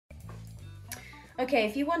Okay,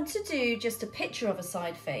 if you want to do just a picture of a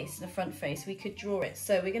side face and a front face, we could draw it.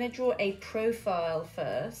 So we're going to draw a profile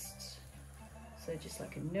first. So just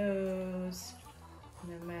like a nose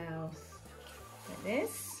and a mouth, like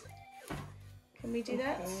this. Can we do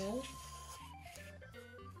that?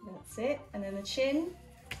 That's it. And then the chin.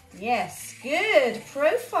 Yes, good.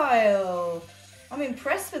 Profile. I'm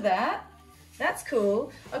impressed with that. That's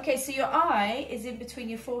cool. Okay, so your eye is in between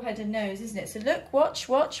your forehead and nose, isn't it? So look, watch,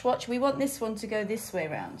 watch, watch. We want this one to go this way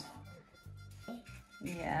around.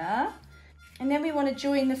 Yeah. And then we want to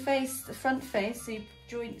join the face, the front face. So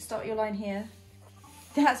you start your line here.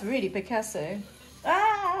 That's really Picasso.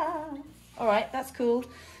 Ah! All right, that's cool.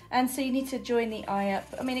 And so you need to join the eye up.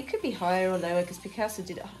 I mean, it could be higher or lower because Picasso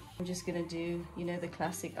did it. I'm just going to do, you know, the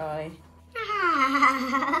classic eye.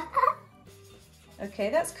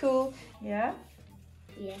 Okay, that's cool. Yeah?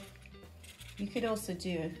 Yeah. You could also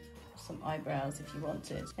do some eyebrows if you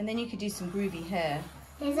wanted. And then you could do some groovy hair.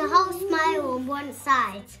 There's a whole smile on one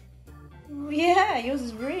side. Yeah, yours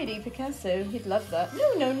is really Picasso. He'd love that.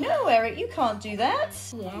 No, no, no, Eric, you can't do that.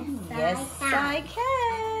 Yes, I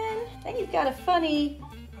can. Then you've got a funny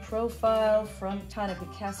profile front kind of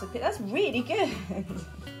Picasso. That's really good.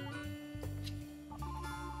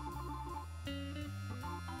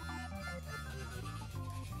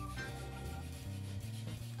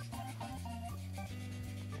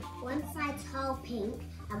 One side's whole pink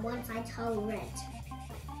and one side's whole red.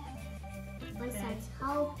 One side's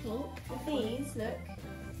whole pink. With these, look,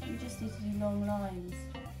 you just need to do long lines.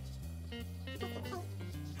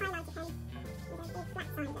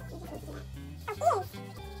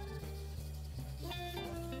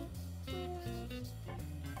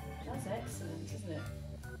 That's excellent, isn't it?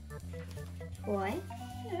 Why?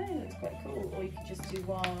 Yeah, it looks quite cool. Or you could just do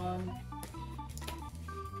one